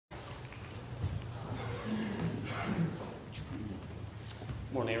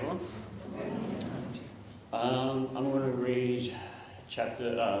Morning, everyone. I'm going to read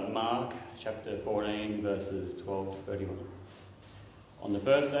Mark chapter 14, verses 12 to 31. On the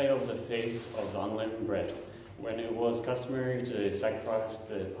first day of the feast of the unleavened bread, when it was customary to sacrifice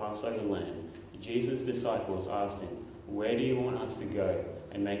the Passover lamb, Jesus' disciples asked him, "Where do you want us to go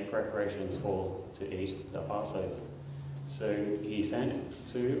and make preparations to eat the Passover?" So he sent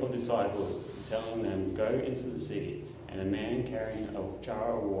two of the disciples, telling them, "Go into the city, and a man carrying a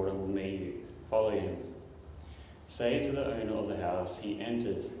jar of water will meet you. Follow him. Say to the owner of the house, he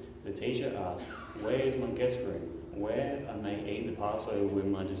enters. The teacher asks, 'Where is my guest room, where I may eat the Passover with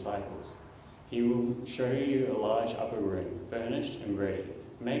my disciples?' He will show you a large upper room, furnished and ready.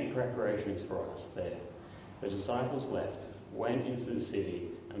 Make preparations for us there." The disciples left, went into the city,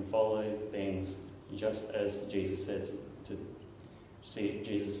 and followed things just as Jesus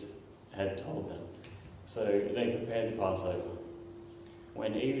had told them. So they prepared the Passover.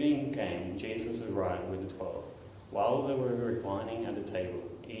 When evening came, Jesus arrived with the 12. While they were reclining at the table,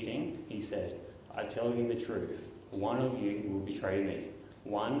 eating, he said, "I tell you the truth, one of you will betray me,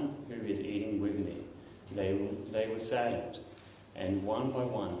 one who is eating with me." They were saddened, and one by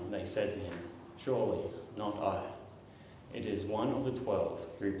one they said to him, "Surely not I." "It is one of the 12,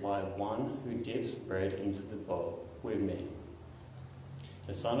 replied one who dips bread into the bowl with me.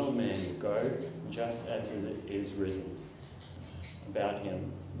 The Son of Man will go just as it is written about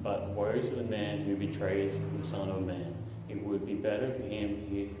him, but woe to the man who betrays the Son of Man. It would be better for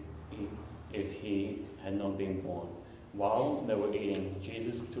him if he had not been born." While they were eating,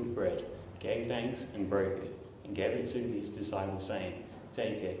 Jesus took bread, gave thanks and broke it, and gave it to his disciples, saying,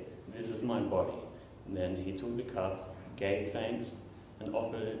 "Take it, this is my body." And then he took the cup, gave thanks, and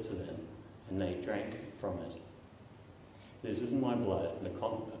offered it to them, and they drank from it. "This is my blood, the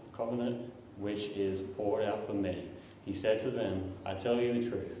covenant which is poured out for many." He said to them, "I tell you the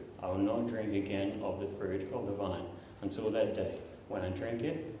truth, I will not drink again of the fruit of the vine until that day, when I drink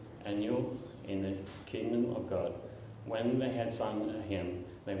it anew in the kingdom of God." When they had sung a hymn,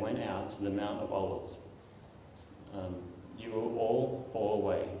 they went out to the Mount of Olives. "You will all fall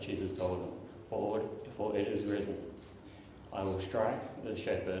away," Jesus told them, for it is written, "I will strike the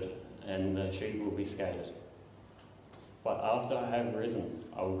shepherd, and the sheep will be scattered." "But after I have risen,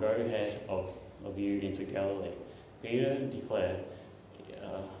 I will go ahead of you into Galilee." Peter declared,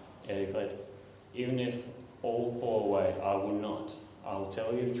 "Even if all fall away, I will not. I will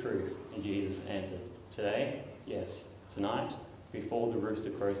tell you the truth." And Jesus answered, "Today, yes, tonight, before the rooster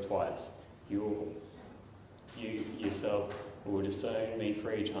crows twice, you yourself will disown me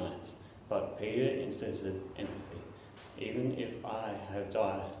 3 times. But Peter insisted emphatically, "Even if I have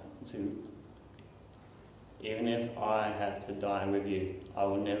to die with you, I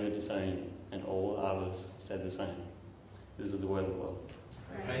will never disown you." And all others said the same. This is the word of the Lord.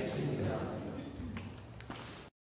 Praise be to